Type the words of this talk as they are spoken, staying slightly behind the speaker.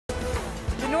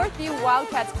Northview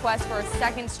Wildcats' quest for a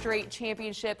second straight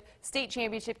state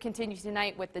championship continues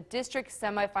tonight with the district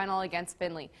semifinal against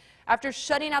Findlay. After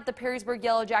shutting out the Perrysburg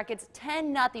Yellow Jackets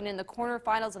 10-0 in the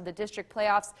quarterfinals of the district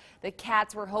playoffs, the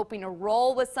Cats were hoping to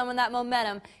roll with some of that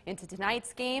momentum into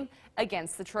tonight's game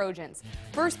against the Trojans.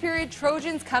 First period,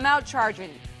 Trojans come out charging.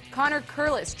 Connor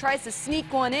Curlis tries to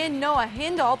sneak one in. Noah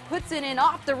Hindall puts it in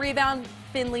off the rebound.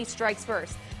 Findlay strikes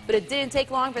first. But it didn't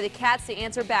take long for the Cats to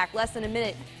answer back. Less than a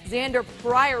minute, Xander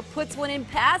Pryor puts one in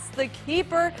past the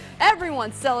keeper.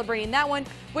 Everyone's celebrating that one.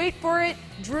 Wait for it.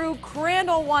 Drew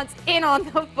Crandall wants in on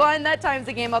the fun. That times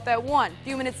the game up at 1. A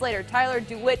few minutes later, Tyler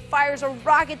DeWitt fires a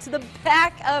rocket to the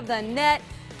back of the net.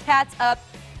 Cats up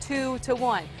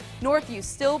 2-1. Northview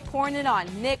still pouring it on.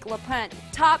 Nick LaPente,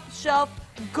 top shelf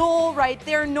goal right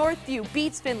there. Northview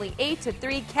beats Findlay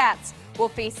 8-3. Cats will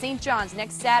face St. John's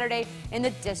next Saturday in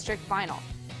the district final.